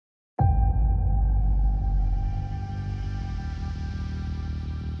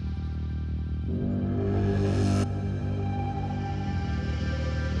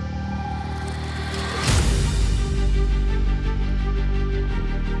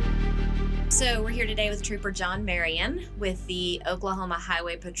So we're here today with Trooper John Marion with the Oklahoma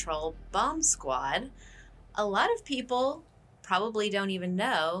Highway Patrol Bomb Squad. A lot of people probably don't even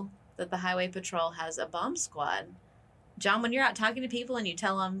know that the Highway Patrol has a bomb squad. John, when you're out talking to people and you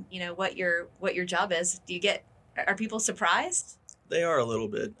tell them, what your job is, are people surprised? They are a little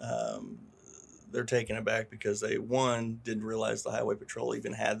bit. They're taken aback because they, one, didn't realize the Highway Patrol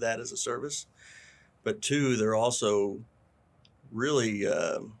even had that as a service. But two, they're also really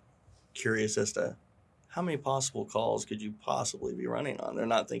curious as to how many possible calls could you possibly be running on. They're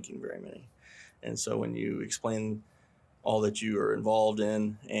not thinking very many. And so when you explain all that you are involved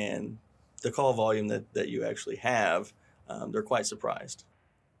in and the call volume that you actually have, they're quite surprised.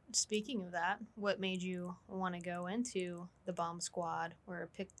 Speaking of that, what made you want to go into the bomb squad or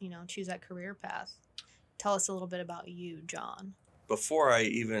choose that career path? Tell us a little bit about you, John. Before I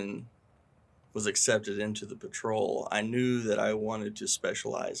even was accepted into the patrol, I knew that I wanted to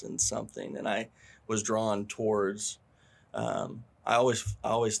specialize in something, and I was drawn towards, I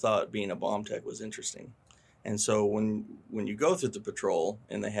always thought being a bomb tech was interesting. And so when you go through the patrol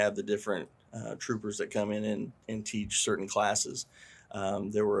and they have the different troopers that come in and teach certain classes,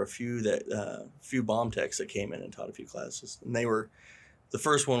 there were a few bomb techs that came in and taught a few classes. And the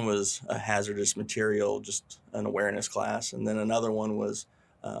first one was a hazardous material, just an awareness class. And then another one was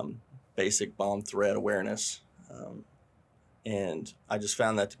basic bomb threat awareness. And I just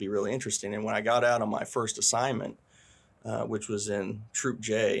found that to be really interesting. And when I got out on my first assignment, which was in Troop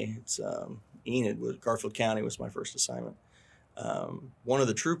J, it's Enid, Garfield County was my first assignment. One of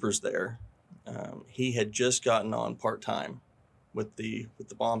the troopers there, he had just gotten on part-time with the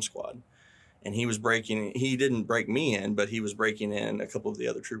bomb squad, and he didn't break me in, but he was breaking in a couple of the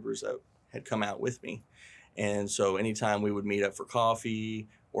other troopers that had come out with me. And so anytime we would meet up for coffee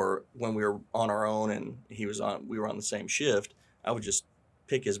or when we were on our own and we were on the same shift, I would just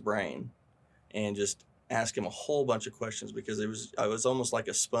pick his brain and just ask him a whole bunch of questions, because I was almost like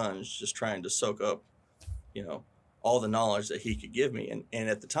a sponge, just trying to soak up, all the knowledge that he could give me. And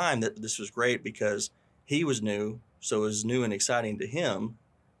at the time this was great because he was new, so it was new and exciting to him.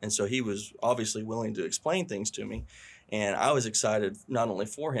 And so he was obviously willing to explain things to me. And I was excited not only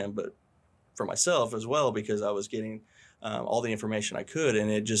for him, but for myself as well, because I was getting all the information I could. And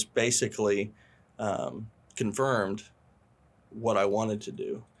it just basically confirmed what I wanted to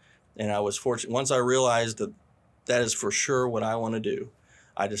do. And I was fortunate. Once I realized that is for sure what I want to do,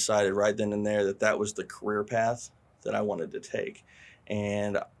 I decided right then and there that was the career path that I wanted to take.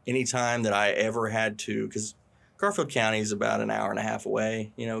 And anytime that I ever had to, because Garfield County is about an hour and a half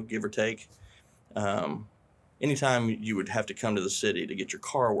away, give or take. Anytime you would have to come to the city to get your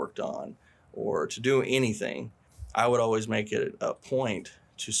car worked on or to do anything, I would always make it a point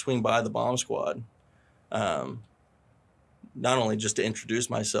to swing by the bomb squad, not only just to introduce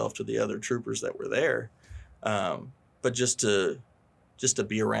myself to the other troopers that were there, but just to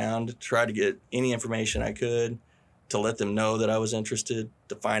be around, to try to get any information I could, to let them know that I was interested,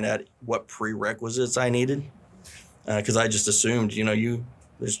 to find out what prerequisites I needed. Because I just assumed,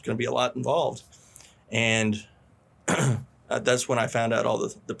 there's going to be a lot involved. And that's when I found out all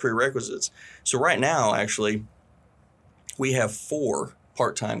the prerequisites. So right now, actually, we have 4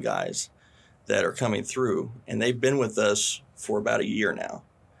 part-time guys that are coming through, and they've been with us for about a year now.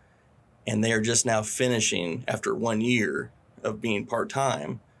 And they are just now finishing, after 1 year of being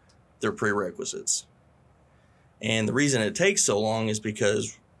part-time, their prerequisites. And the reason it takes so long is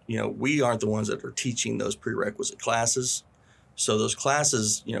because we aren't the ones that are teaching those prerequisite classes. So those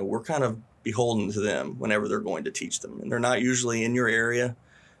classes, we're kind of beholden to them whenever they're going to teach them. And they're not usually in your area.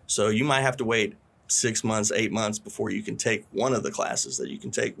 So you might have to wait 6 months, 8 months before you can take one of the classes that you can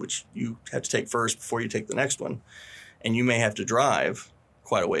take, which you have to take first before you take the next one. And you may have to drive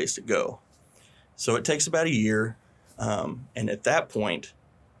quite a ways to go. So it takes about a year. And at that point,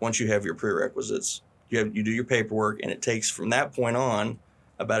 once you have your prerequisites, you do your paperwork, and it takes from that point on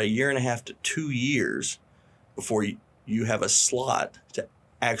about a year and a half to 2 years before you have a slot to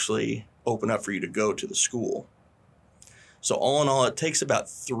actually open up for you to go to the school. So all in all, it takes about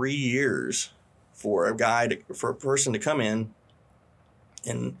 3 years for a person to come in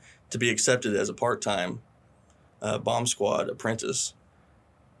and to be accepted as a part-time bomb squad apprentice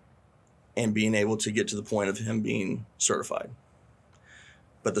and being able to get to the point of him being certified.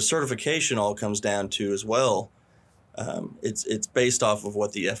 But the certification all comes down to as well, it's based off of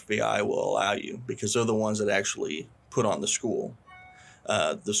what the FBI will allow you, because they're the ones that actually put on the school.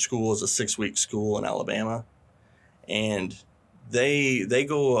 The school is a 6-week school in Alabama, and they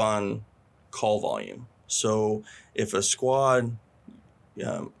go on call volume. So if a squad,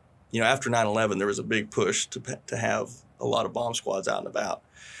 after 9/11, there was a big push to have a lot of bomb squads out and about.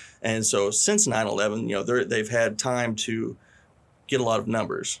 And so since 9/11, they've had time to get a lot of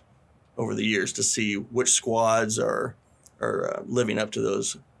numbers over the years to see which squads are living up to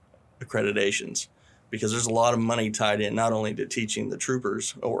those accreditations, because there's a lot of money tied in not only to teaching the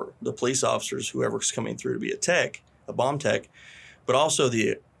troopers or the police officers, whoever's coming through to be a bomb tech, but also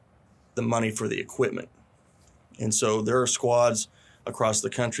the money for the equipment. And so there are squads across the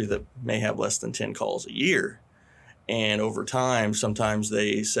country that may have less than 10 calls a year. And over time, sometimes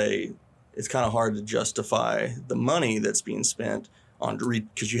they say it's kind of hard to justify the money that's being spent on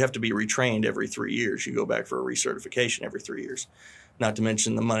because you have to be retrained every 3 years. You go back for a recertification every 3 years, not to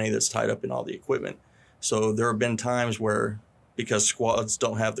mention the money that's tied up in all the equipment. So there have been times where, because squads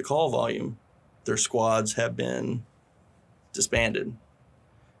don't have the call volume, their squads have been disbanded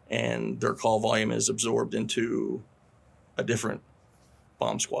and their call volume is absorbed into a different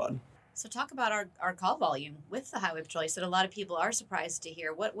bomb squad. So talk about our call volume with the Highway Patrol. You said a lot of people are surprised to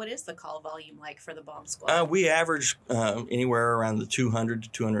hear. What is the call volume like for the bomb squad? We average anywhere around the 200 to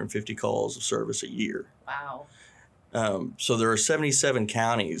 250 calls of service a year. Wow. So there are 77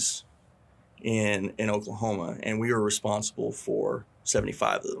 counties in Oklahoma, and we are responsible for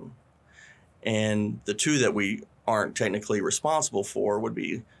 75 of them. And the two that we aren't technically responsible for would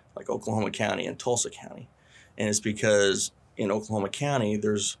be like Oklahoma County and Tulsa County. And it's because in Oklahoma County,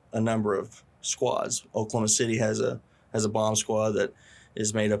 there's a number of squads. Oklahoma City has a bomb squad that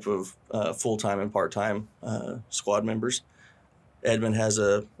is made up of full-time and part-time squad members. Edmond has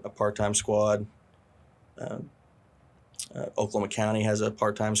a part-time squad. Oklahoma County has a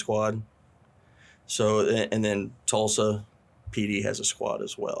part-time squad. So, and then Tulsa PD has a squad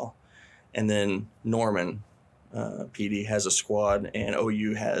as well. And then Norman PD has a squad, and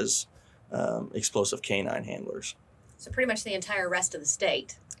OU has explosive canine handlers. So pretty much the entire rest of the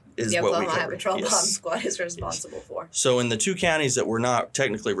state Is the what we Oklahoma Highway cover. Patrol Yes. bomb squad is responsible for. So in the two counties that we're not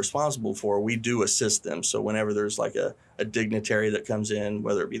technically responsible for, we do assist them. So whenever there's like a dignitary that comes in,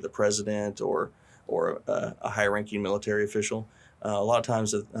 whether it be the president or a high-ranking military official, a lot of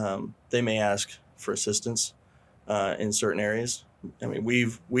times they may ask for assistance in certain areas. I mean,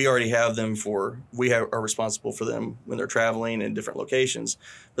 we already have them are responsible for them when they're traveling in different locations,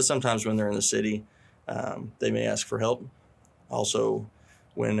 but sometimes when they're in the city, they may ask for help. Also,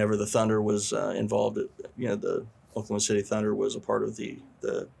 whenever the Thunder was involved, the Oklahoma City Thunder was a part of the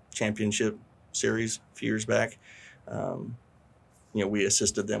championship series a few years back. We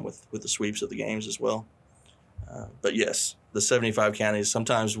assisted them with the sweeps of the games as well. But yes, the 75 counties,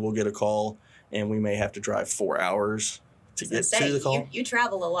 sometimes we'll get a call and we may have to drive 4 hours to get to the call. You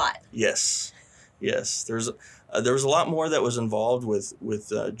travel a lot. Yes. There was a lot more that was involved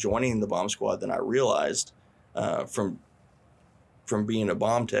with joining the bomb squad than I realized. From being a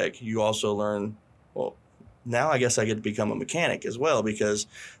bomb tech, you also learn, well, now I guess I get to become a mechanic as well, because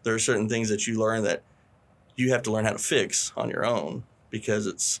there are certain things that you learn that you have to learn how to fix on your own,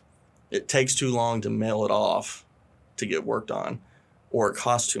 because it takes too long to mail it off to get worked on, or it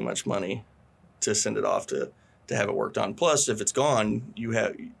costs too much money to send it off to have it worked on. Plus, if it's gone, you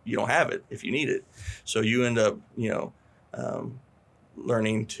don't have it if you need it. So you end up,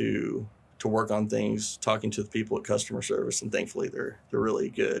 learning to work on things, talking to the people at customer service, and thankfully they're really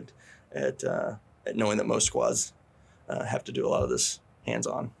good at knowing that most squads have to do a lot of this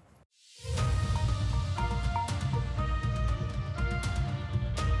hands-on.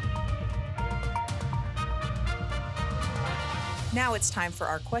 Now it's time for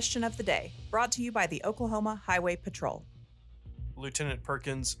our question of the day, brought to you by the Oklahoma Highway Patrol. Lieutenant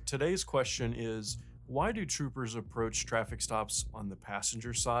Perkins, today's question is, why do troopers approach traffic stops on the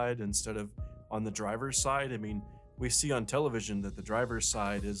passenger side instead of on the driver's side? I mean, we see on television that the driver's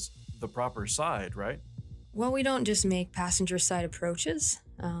side is the proper side, right? Well, we don't just make passenger side approaches.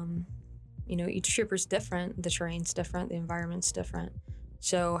 Each trooper's different, the terrain's different, the environment's different.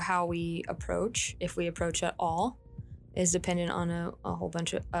 So how we approach, if we approach at all, is dependent on a whole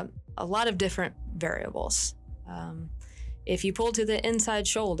bunch of, a lot of different variables. If you pull to the inside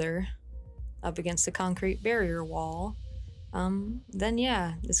shoulder up against the concrete barrier wall, then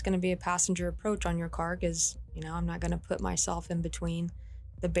yeah, it's going to be a passenger approach on your car, because, I'm not going to put myself in between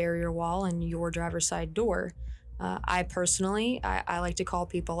the barrier wall and your driver's side door. I personally, I like to call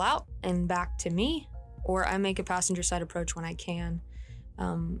people out and back to me, or I make a passenger side approach when I can.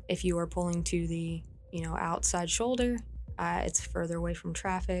 If you are pulling to the outside shoulder, it's further away from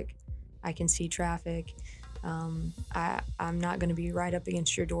traffic. I can see traffic. I'm not going to be right up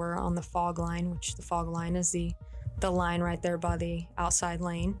against your door on the fog line, which the fog line is the line right there by the outside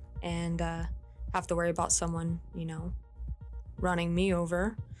lane, and have to worry about someone, running me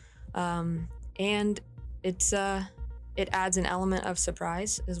over. And it it adds an element of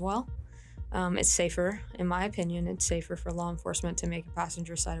surprise as well. It's safer, in my opinion, it's safer for law enforcement to make a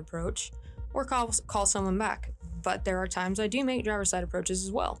passenger side approach or call someone back. But there are times I do make driver side approaches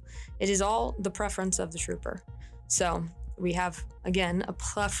as well. It is all the preference of the trooper. So we have, again, a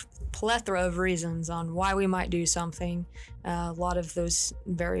plethora of reasons on why we might do something. A lot of those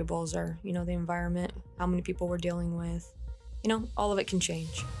variables are, the environment, how many people we're dealing with. All of it can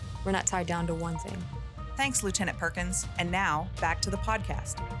change. We're not tied down to one thing. Thanks, Lieutenant Perkins. And now, back to the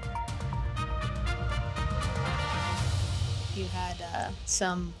podcast. You had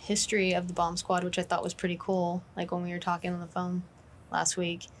some history of the bomb squad, which I thought was pretty cool. Like when we were talking on the phone last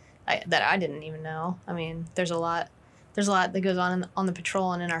week, that I didn't even know. I mean, there's a lot that goes on the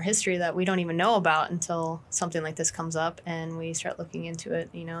patrol and in our history that we don't even know about until something like this comes up and we start looking into it.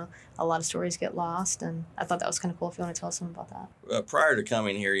 A lot of stories get lost, and I thought that was kind of cool. If you want to tell us something about that. Prior to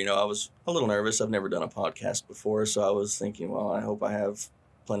coming here, I was a little nervous. I've never done a podcast before, so I was thinking, well, I hope I have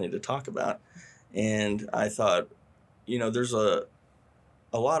plenty to talk about. And I thought, there's a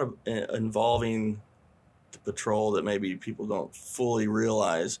lot of involving the patrol that maybe people don't fully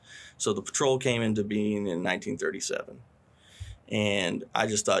realize. So the patrol came into being in 1937. And I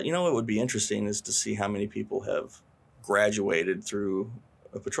just thought, what would be interesting is to see how many people have graduated through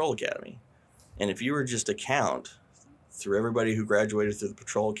a patrol academy. And if you were just to count through everybody who graduated through the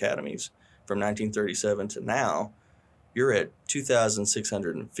patrol academies from 1937 to now, you're at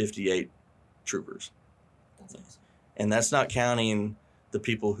 2,658 troopers. That's awesome. And that's not counting the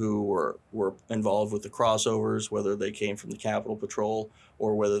people who were involved with the crossovers, whether they came from the Capitol Patrol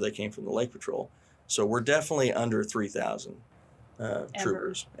or whether they came from the Lake Patrol. So we're definitely under 3,000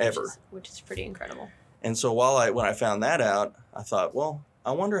 troopers ever. Which is pretty incredible. And so when I found that out, I thought, well,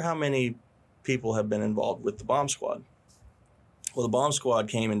 I wonder how many people have been involved with the bomb squad. Well, the bomb squad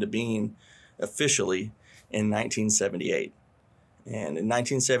came into being officially in 1978. And in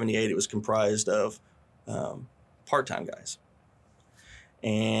 1978, it was comprised of part-time guys.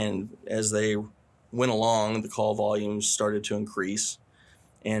 And as they went along, the call volumes started to increase.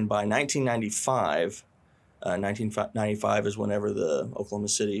 And by 1995 is whenever the Oklahoma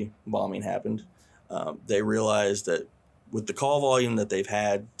City bombing happened, they realized that with the call volume that they've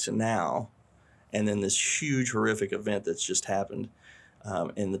had to now, and then this huge horrific event that's just happened,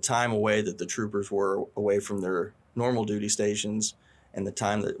 and the time away that the troopers were away from their normal duty stations, and the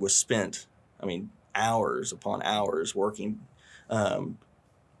time that was spent, hours upon hours working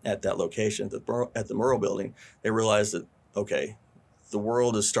at that location, at the Murrow Building, they realized that, okay, the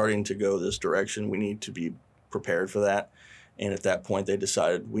world is starting to go this direction. We need to be prepared for that. And at that point, they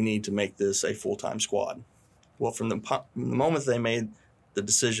decided we need to make this a full-time squad. Well, from the moment they made the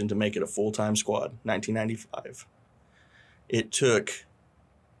decision to make it a full-time squad, 1995, it took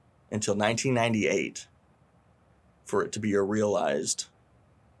until 1998 for it to be a realized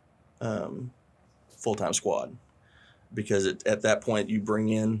full-time squad. Because at that point, you bring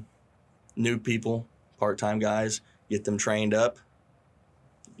in new people, part-time guys, get them trained up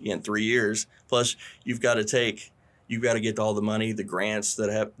in 3 years. Plus, you've got to get all the money, the grants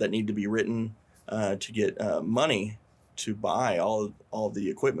that need to be written to get money to buy all the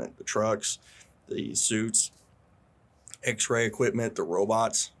equipment, the trucks, the suits, X-ray equipment, the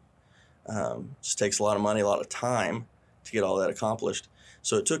robots. Just takes a lot of money, a lot of time to get all that accomplished.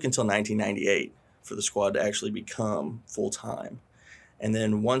 So it took until 1998 for the squad to actually become full-time. And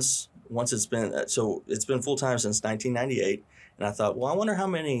then once it's been full-time since 1998, and I thought, well, I wonder how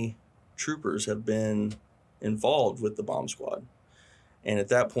many troopers have been involved with the bomb squad. And at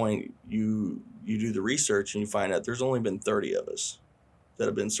that point, you do the research and you find out there's only been 30 of us that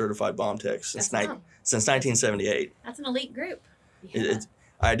have been certified bomb techs since 1978. That's an elite group. Yeah.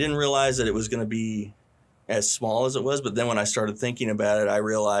 I didn't realize that it was going to be as small as it was, but then when I started thinking about it, I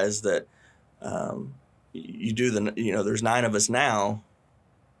realized that there's 9 of us now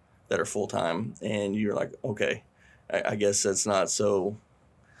that are full-time, and you're like, okay, I guess that's not so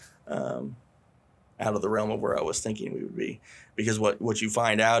out of the realm of where I was thinking we would be. Because what you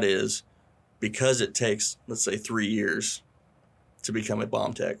find out is, because it takes, let's say, 3 years to become a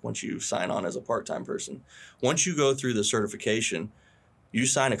bomb tech once you sign on as a part-time person. Once you go through the certification, you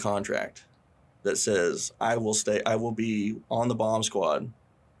sign a contract that says, I will be on the bomb squad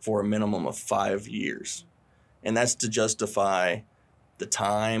for a minimum of 5 years. And that's to justify the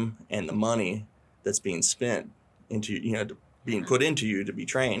time and the money that's being spent being put into you to be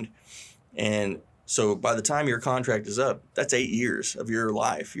trained. And so by the time your contract is up, that's 8 years of your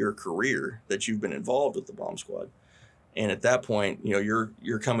life, your career, that you've been involved with the bomb squad. And at that point,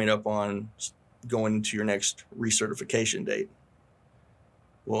 you're coming up on going to your next recertification date.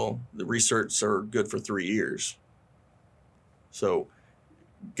 Well, the recerts are good for 3 years. So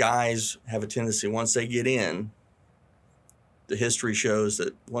guys have a tendency, once they get in, the history shows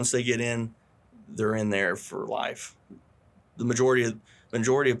that once they get in, they're in there for life. The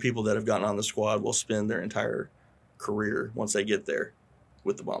majority of people that have gotten on the squad will spend their entire career once they get there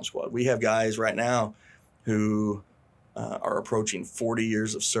with the bomb squad. We have guys right now who are approaching 40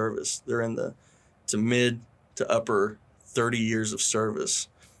 years of service. They're in the mid to upper 30 years of service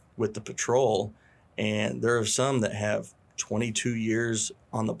with the patrol, and there are some that have 22 years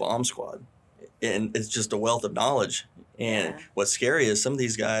on the bomb squad, and it's just a wealth of knowledge. And what's scary is some of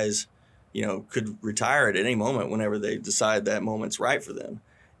these guys, could retire at any moment whenever they decide that moment's right for them,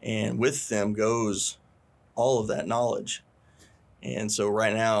 and with them goes all of that knowledge. And so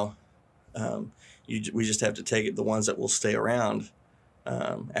right now, we just have to take it. The ones that will stay around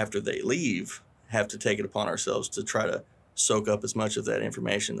after they leave have to take it upon ourselves to try to soak up as much of that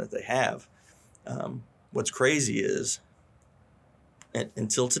information that they have. What's crazy is,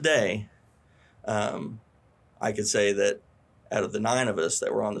 until today, I could say that out of the 9 of us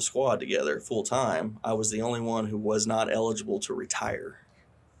that were on the squad together full time, I was the only one who was not eligible to retire.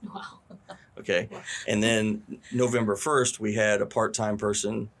 Wow. Okay. And then November 1st, we had a part-time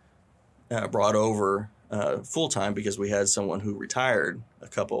person brought over full-time because we had someone who retired a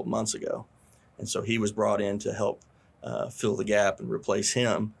couple of months ago. And so he was brought in to help fill the gap and replace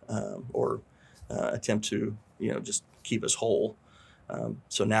him or attempt to, just keep us whole.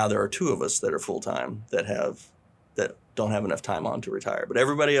 So now there are 2 of us that are full-time that don't have enough time on to retire, but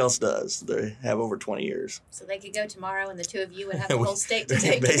everybody else does. They have over 20 years. So they could go tomorrow and the 2 of you would have the whole state to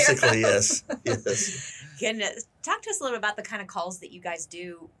take Basically, care of. yes. Goodness. Talk to us a little bit about the kind of calls that you guys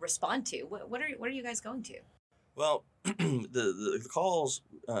do respond to. What are you guys going to? Well, the calls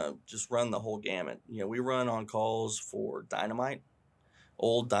just run the whole gamut. We run on calls for dynamite,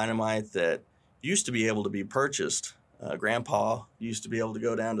 old dynamite that used to be able to be purchased. Grandpa used to be able to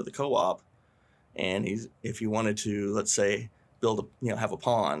go down to the co-op, and if he wanted to, let's say, have a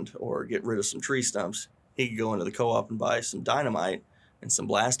pond or get rid of some tree stumps, he could go into the co-op and buy some dynamite and some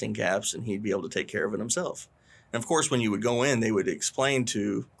blasting caps, and he'd be able to take care of it himself. And of course, when you would go in, they would explain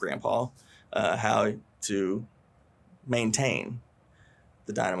to Grandpa how to maintain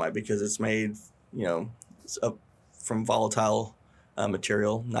the dynamite, because it's made, from volatile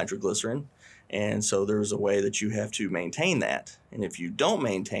material, nitroglycerin. And so there's a way that you have to maintain that. And if you don't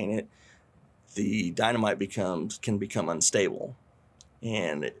maintain it, the dynamite can become unstable.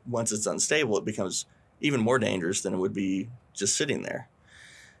 And once it's unstable, it becomes even more dangerous than it would be just sitting there.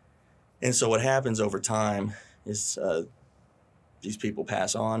 And so what happens over time is these people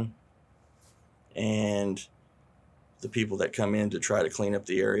pass on, and the people that come in to try to clean up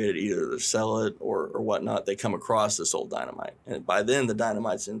the area, to either to sell it or whatnot, they come across this old dynamite. And by then, the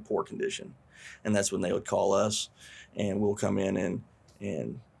dynamite's in poor condition. And that's when they would call us, and we'll come in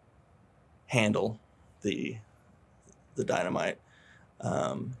and handle the dynamite.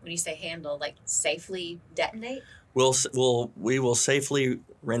 When you say handle, like safely detonate? We will safely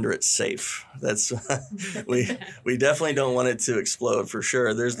render it safe. That's we definitely don't want it to explode for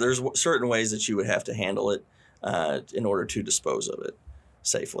sure. There's certain ways that you would have to handle it in order to dispose of it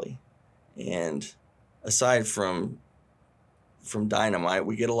safely. And aside from dynamite,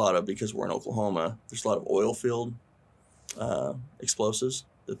 we get a lot of, because we're in Oklahoma, there's a lot of oil field explosives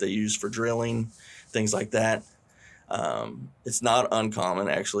that they use for drilling, things like that. It's not uncommon,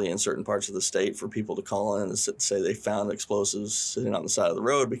 actually, in certain parts of the state for people to call in and say they found explosives sitting on the side of the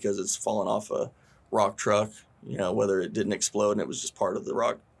road because it's fallen off a rock truck, whether it didn't explode and it was just part of the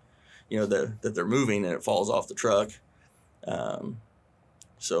rock, that they're moving and it falls off the truck.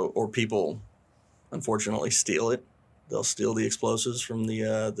 Or people, unfortunately, steal it. They'll steal the explosives from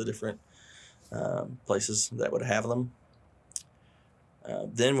the different places that would have them.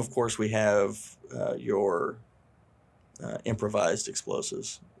 Then, of course, we have your improvised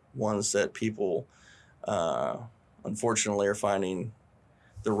explosives, ones that people, unfortunately, are finding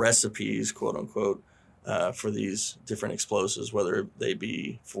the recipes, quote unquote, for these different explosives, whether they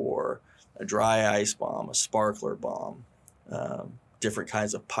be for a dry ice bomb, a sparkler bomb, different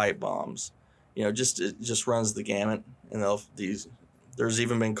kinds of pipe bombs. It just runs the gamut. And there's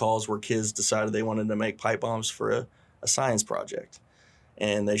even been calls where kids decided they wanted to make pipe bombs for a science project.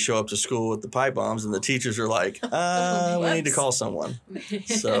 And they show up to school with the pipe bombs, and the teachers are like, we need to call someone.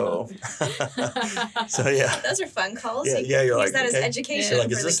 So, yeah. Those are fun calls. Yeah, you you're use like, that as okay. education. You're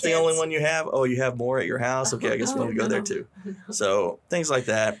like, for is this the the only kids. one you have? Oh, you have more at your house? Okay, I guess we need to go there too. So things like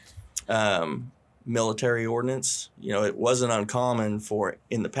that. Military ordnance. It wasn't uncommon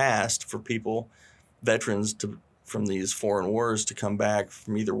in the past for people, veterans from these foreign wars, to come back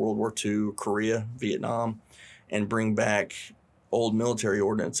from either World War II, Korea, Vietnam, and bring back old military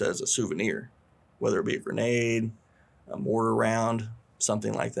ordnance as a souvenir, whether it be a grenade, a mortar round,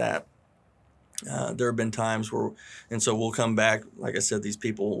 something like that. There have been times where, and so we'll come back, like I said, these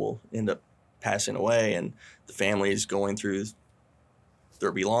people will end up passing away, and the families going through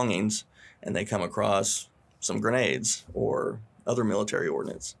their belongings, and they come across some grenades or other military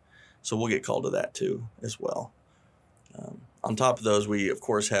ordnance. So we'll get called to that too as well. On top of those, we, of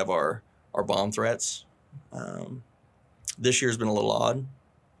course, have our bomb threats. This year's been a little odd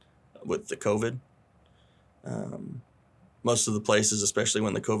with the COVID. Most of the places, especially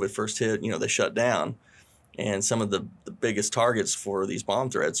when the COVID first hit, they shut down. And some of the biggest targets for these bomb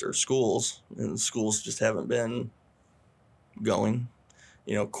threats are schools, and schools just haven't been going.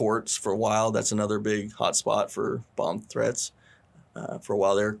 Courts for a while, that's another big hot spot for bomb threats. For a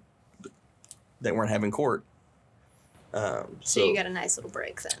while they weren't having court. So you got a nice little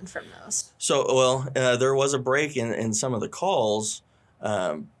break then from those. So, there was a break in some of the calls,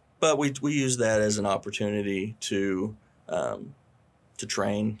 but we use that as an opportunity to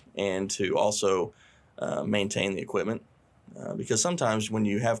train and to also maintain the equipment. Because sometimes when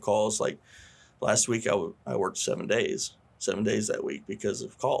you have calls, like last week I worked 7 days that week because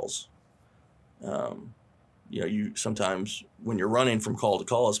of calls. You sometimes when you're running from call to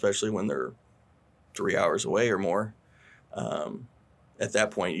call, especially when they're 3 hours away or more, at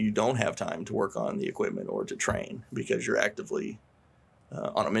that point you don't have time to work on the equipment or to train because you're actively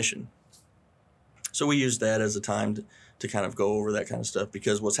on a mission. So we use that as a time to kind of go over that kind of stuff,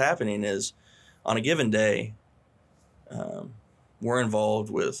 because what's happening is on a given day, we're involved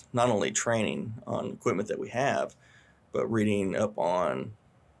with not only training on equipment that we have, but reading up on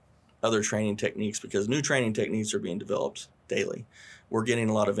other training techniques, because new training techniques are being developed daily. We're getting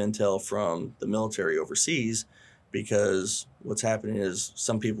a lot of intel from the military overseas, because what's happening is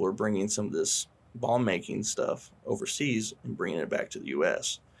some people are bringing some of this bomb making stuff overseas and bringing it back to the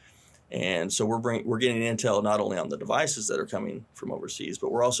U.S. And so we're getting intel not only on the devices that are coming from overseas,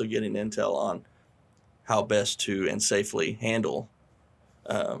 but we're also getting intel on how best to and safely handle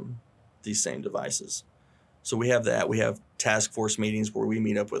these same devices. So we have that. We have task force meetings where we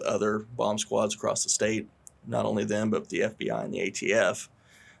meet up with other bomb squads across the state, not only them, but the FBI and the ATF,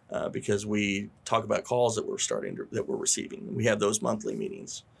 because we talk about calls that we're receiving. We have those monthly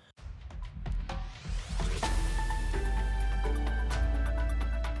meetings.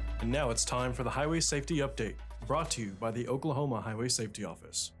 And now it's time for the Highway Safety Update, brought to you by the Oklahoma Highway Safety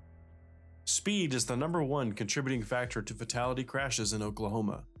Office. Speed is the #1 contributing factor to fatality crashes in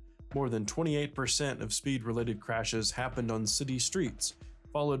Oklahoma. More than 28% of speed-related crashes happened on city streets,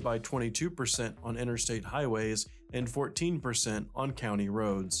 followed by 22% on interstate highways and 14% on county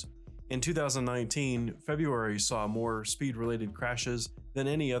roads. In 2019, February saw more speed-related crashes than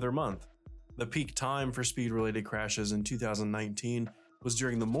any other month. The peak time for speed-related crashes in 2019 was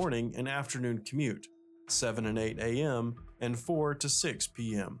during the morning and afternoon commute, 7 and 8 a.m. and 4 to 6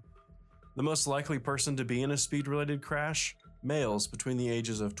 p.m. The most likely person to be in a speed-related crash? Males between the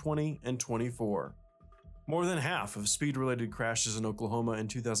ages of 20 and 24. More than half of speed-related crashes in Oklahoma in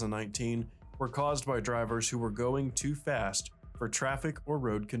 2019 were caused by drivers who were going too fast for traffic or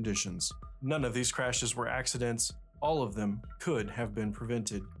road conditions. None of these crashes were accidents. All of them could have been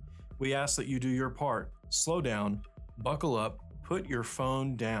prevented. We ask that you do your part. Slow down, buckle up, put your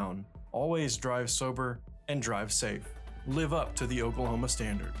phone down. Always drive sober and drive safe. Live up to the Oklahoma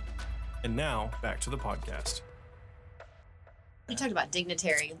standard. And now, back to the podcast. You talked about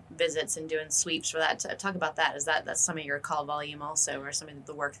dignitary visits and doing sweeps for that. Talk about that. That's some of your call volume also, or some of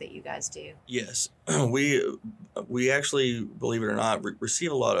the work that you guys do? Yes. We actually, believe it or not,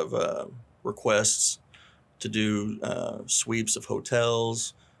 receive a lot of requests to do sweeps of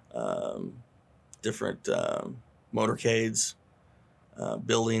hotels, different motorcades,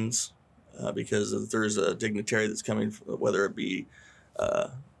 buildings, because if there's a dignitary that's coming, whether it be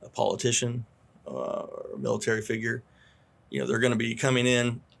a politician or a military figure, they're going to be coming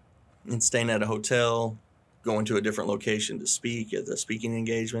in and staying at a hotel, going to a different location to speak at the speaking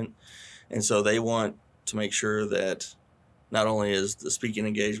engagement. And so they want to make sure that not only is the speaking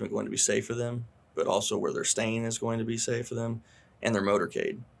engagement going to be safe for them, but also where they're staying is going to be safe for them and their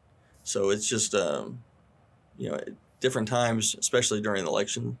motorcade. So it's just, at different times, especially during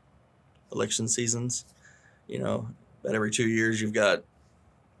election seasons, about every 2 years, you've got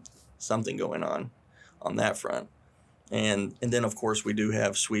something going on that front. And then, of course, we do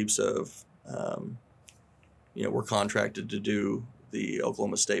have sweeps of, we're contracted to do the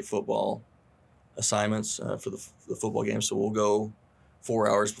Oklahoma State football assignments for the football game. So we'll go 4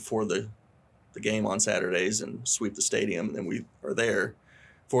 hours before the game on Saturdays and sweep the stadium. And then we are there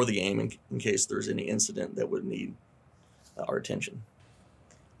for the game in case there's any incident that would need our attention.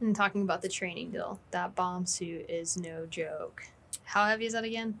 And talking about the training deal, that bomb suit is no joke. How heavy is that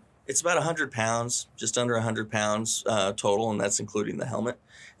again? It's about 100 pounds, just under 100 pounds total, and that's including the helmet.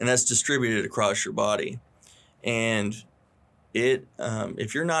 And that's distributed across your body. And it,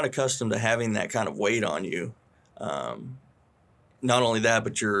 if you're not accustomed to having that kind of weight on you, not only that,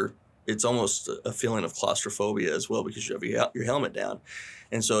 but it's almost a feeling of claustrophobia as well because you have your helmet down.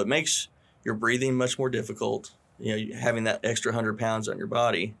 And so it makes your breathing much more difficult. Having that extra 100 pounds on your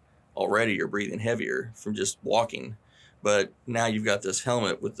body, already you're breathing heavier from just walking. But now you've got this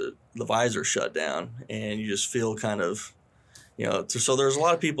helmet with the visor shut down, and you just feel kind of, so there's a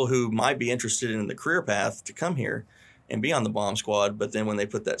lot of people who might be interested in the career path to come here and be on the bomb squad, but then when they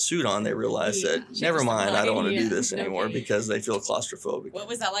put that suit on, they realize that, never mind, I don't want to do this anymore because they feel claustrophobic. What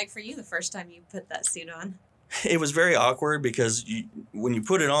was that like for you the first time you put that suit on? It was very awkward because when you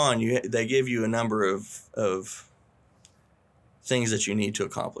put it on, they give you a number of things that you need to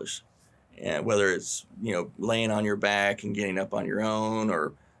accomplish. And whether it's, laying on your back and getting up on your own,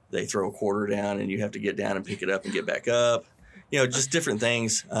 or they throw a quarter down and you have to get down and pick it up and get back up, just different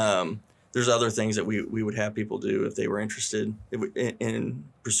things. There's other things that we would have people do if they were interested in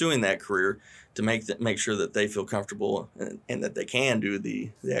pursuing that career to make sure that they feel comfortable and that they can do the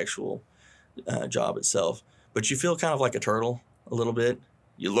actual job itself. But you feel kind of like a turtle a little bit.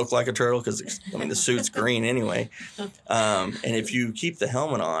 You look like a turtle because, the suit's green anyway. And if you keep the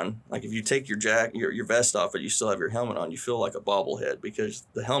helmet on, like if you take your vest off but you still have your helmet on, you feel like a bobblehead because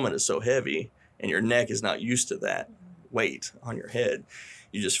the helmet is so heavy and your neck is not used to that weight on your head.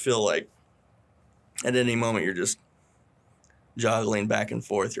 You just feel like at any moment you're just joggling back and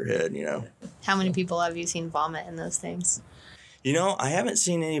forth your head, How many people have you seen vomit in those things? I haven't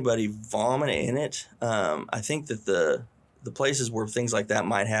seen anybody vomit in it. I think that the places where things like that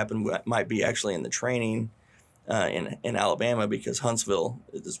might happen might be actually in the training in Alabama, because Huntsville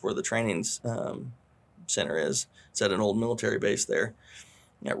is where the training center is. It's at an old military base there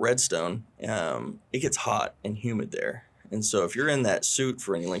at Redstone. It gets hot and humid there. And so if you're in that suit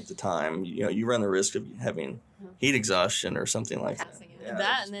for any length of time, you run the risk of having heat exhaustion or something like that.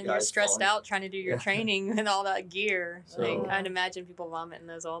 Yeah, and then you're stressed out trying to do your training with all that gear. So, I'd imagine people vomit in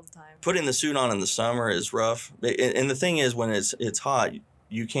those all the time. Putting the suit on in the summer is rough. And the thing is, when it's hot,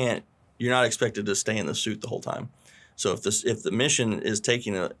 you're not expected to stay in the suit the whole time. So if the mission is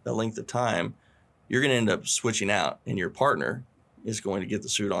taking a length of time, you're going to end up switching out, and your partner is going to get the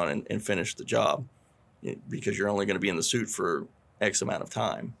suit on and finish the job, because you're only going to be in the suit for X amount of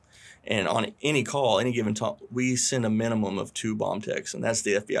time. And on any call, any given time, we send a minimum of 2 bomb techs, and that's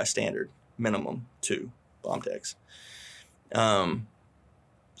the FBI standard, minimum 2 bomb techs.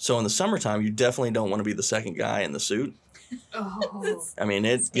 So in the summertime, you definitely don't want to be the second guy in the suit. Oh.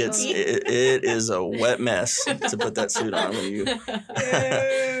 It is a wet mess to put that suit on when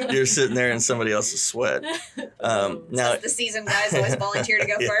you're sitting there in somebody else's sweat. Now the seasoned guys always volunteer to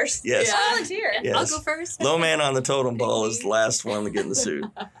go first. Yes. Yeah. Volunteer. Yes. I'll go first. Low man on the totem pole is the last one to get in the suit.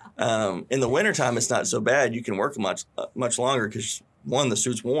 In the wintertime, it's not so bad. You can work much longer because, one, the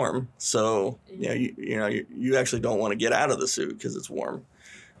suit's warm. So you actually don't want to get out of the suit because it's warm.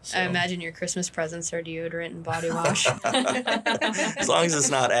 So. I imagine your Christmas presents are deodorant and body wash. As long as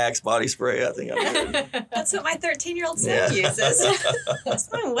it's not Axe body spray, I think I'm good. That's what my 13-year-old son uses. So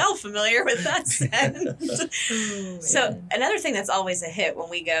I'm well familiar with that scent. So another thing that's always a hit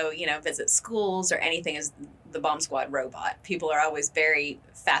when we go, visit schools or anything is the Bomb Squad robot. People are always very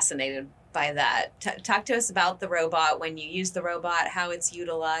fascinated by that. Talk to us about the robot, when you use the robot, how it's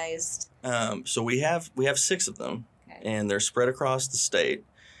utilized. So we have 6 of them, and they're spread across the state.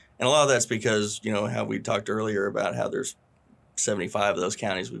 And a lot of that's because, how we talked earlier about how there's 75 of those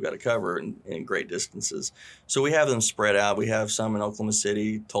counties we've got to cover in great distances. So we have them spread out. We have some in Oklahoma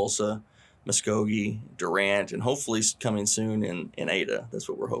City, Tulsa, Muskogee, Durant, and hopefully coming soon in Ada. That's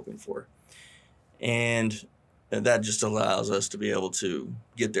what we're hoping for. And that just allows us to be able to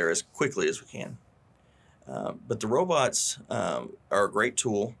get there as quickly as we can. But the robots are a great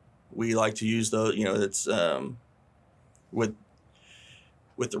tool. We like to use those, it's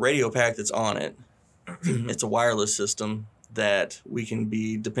with the radio pack that's on it. It's a wireless system that we can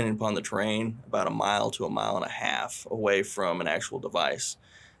be, depending upon the terrain, about 1 mile to 1.5 miles away from an actual device.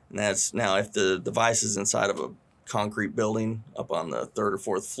 And that's, now if the device is inside of a concrete building up on the 3rd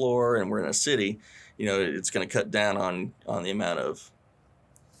or 4th floor and we're in a city, it's going to cut down on the amount of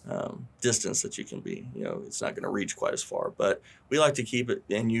distance that you can be. It's not going to reach quite as far. But we like to keep it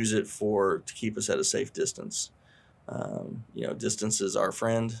and use it to keep us at a safe distance. Distance is our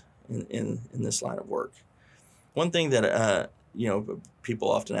friend in this line of work. One thing that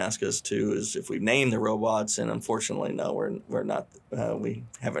people often ask us too is if we've named the robots, and unfortunately, no, we're not. We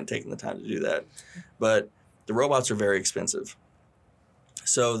haven't taken the time to do that. But the robots are very expensive.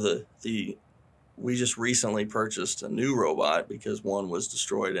 So we just recently purchased a new robot because one was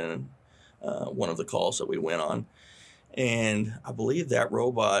destroyed in one of the calls that we went on, and I believe that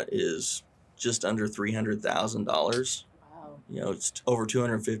robot is just under $300,000. Wow. It's over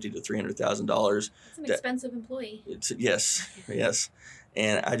 $250,000 to $300,000. That's an expensive employee. Yes.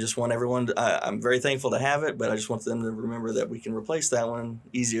 And I just want everyone I'm very thankful to have it, but I just want them to remember that we can replace that one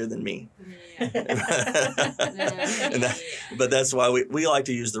easier than me. But that's why we like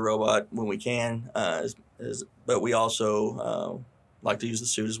to use the robot when we can, but we also like to use the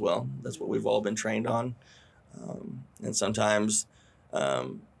suit as well. That's what we've all been trained on. And sometimes,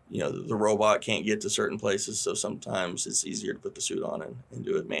 the robot can't get to certain places, so sometimes it's easier to put the suit on and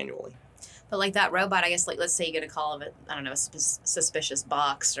do it manually. But like that robot, I guess, like let's say you get a call of a suspicious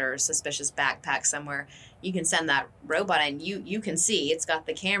box or suspicious backpack somewhere. You can send that robot in. You can see it's got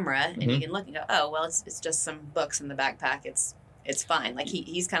the camera, and you can look and go, oh well, it's just some books in the backpack. It's fine. Like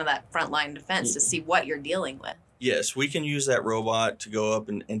he's kind of that frontline defense to see what you're dealing with. Yes, we can use that robot to go up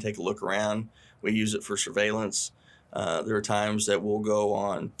and take a look around. We use it for surveillance. There are times that we'll go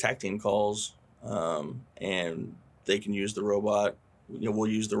on TAC team calls, and they can use the robot.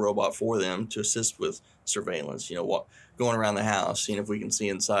 We'll use the robot for them to assist with surveillance, going around the house, seeing if we can see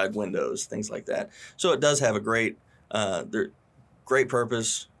inside windows, things like that. So it does have a great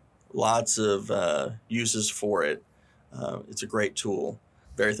purpose, lots of uses for it. It's a great tool.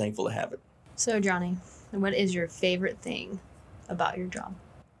 Very thankful to have it. So, Johnny, what is your favorite thing about your job?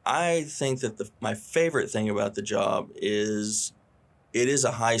 I think that my favorite thing about the job is it is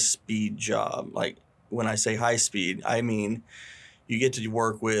a high-speed job. Like, when I say high-speed, I mean you get to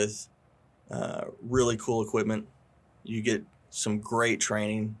work with really cool equipment. You get some great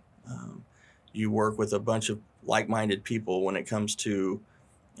training. You work with a bunch of like-minded people when it comes to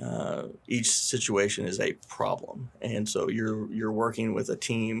each situation is a problem. And so you're working with a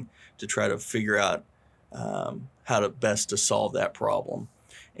team to try to figure out how to best to solve that problem.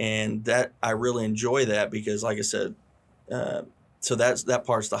 And that I really enjoy that because, like I said, so that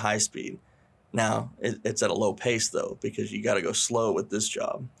part's the high speed. Now it's at a low pace though, because you got to go slow with this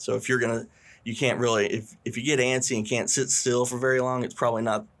job. So if you can't really, if you get antsy and can't sit still for very long, it's probably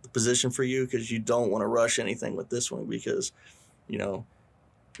not the position for you because you don't want to rush anything with this one because,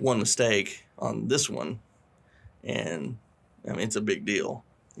 one mistake on this one, and I mean it's a big deal,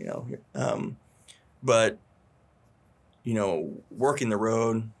 but working the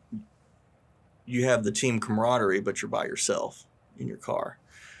road, you have the team camaraderie, but you're by yourself in your car.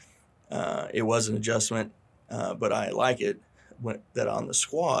 It was an adjustment, but I like it that on the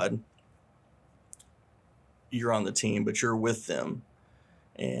squad, you're on the team, but you're with them.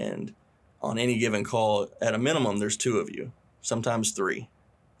 And on any given call, at a minimum, there's 2 of you, sometimes 3.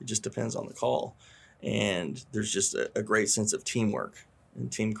 It just depends on the call. And there's just a great sense of teamwork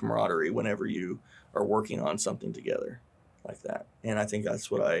and team camaraderie whenever you are working on something together like that. And I think that's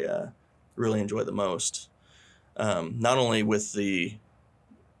what I really enjoy the most. Not only with the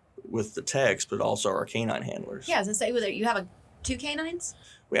techs, but also our canine handlers. Yeah, I was going to say, whether you have 2 canines?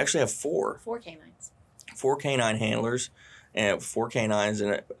 We actually have 4. 4 canines. 4 canine handlers and 4 canines.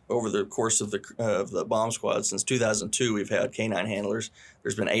 And over the course of the bomb squad, since 2002, we've had canine handlers.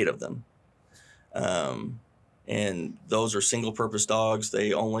 There's been 8 of them. And those are single-purpose dogs.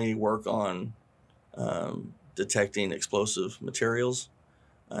 They only work on detecting explosive materials.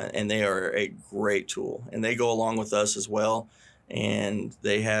 And they are a great tool. And they go along with us as well. And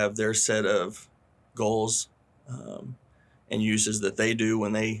they have their set of goals and uses that they do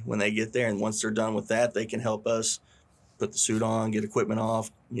when they get there. And once they're done with that, they can help us put the suit on, get equipment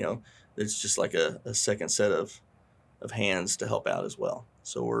off. It's just like a second set of hands to help out as well.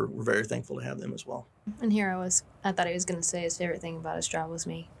 So we're very thankful to have them as well. And here I thought he was going to say his favorite thing about his job was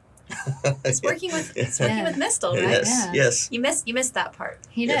me. It's working with Mistel, right? Yes. You missed that part.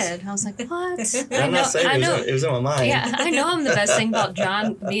 He did. I was like, what? I'm not saying it was on my mind. Yeah, I know I'm the best thing about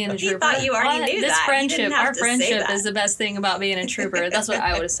John being a trooper. He thought you already knew this that. Friendship, our friendship is the best thing about being a trooper. That's what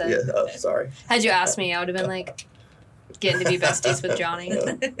I would have said. Yeah, oh, sorry. Had you asked me, I would have been like, getting to be besties with Johnny.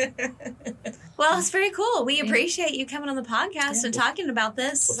 Well, it's very cool. We appreciate you coming on the podcast and talking about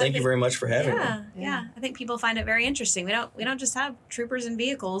this. Well, thank you very much for having me. Yeah. I think people find it very interesting. We don't just have troopers and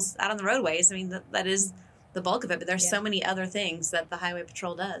vehicles out on the roadways. I mean, that is the bulk of it, but there's so many other things that the Highway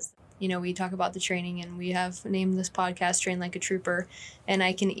Patrol does. We talk about the training, and we have named this podcast Train Like a Trooper, and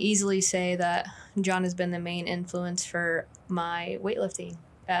I can easily say that John has been the main influence for my weightlifting.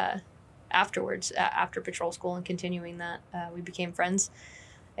 afterwards, after patrol school and continuing that. We became friends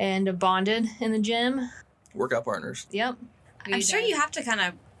and bonded in the gym. Workout partners. Yep. I'm sure you have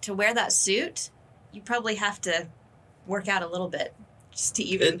to to wear that suit, you probably have to work out a little bit just to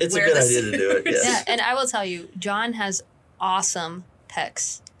even It's a wear good the idea suit. to do it. Yes. Yeah, and I will tell you, John has awesome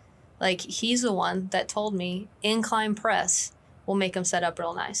pecs. Like, he's the one that told me incline press will make him set up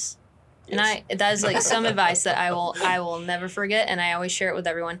real nice. Yes. And that is like some advice that I will never forget, and I always share it with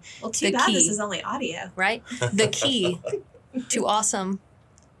everyone. Well, too The bad key. this is only audio. Right? The key to awesome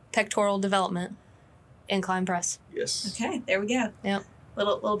pectoral development, incline press. Yes. Okay, there we go. Yep.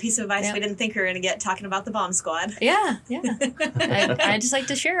 Little piece of advice Yep. we didn't think we were going to get talking about the bomb squad. Yeah. I just like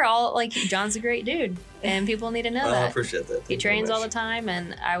to share John's a great dude, and people need to know I that. appreciate that. He Thank you very trains all the much. time,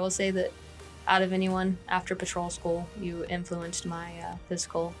 and I will say that out of anyone after patrol school, you influenced my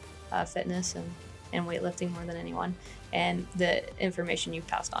physical fitness and weightlifting more than anyone. And the information you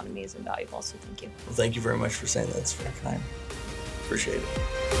passed on to me is invaluable, so thank you. Well, thank you very much for saying that. It's very kind. Appreciate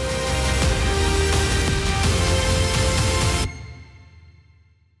it.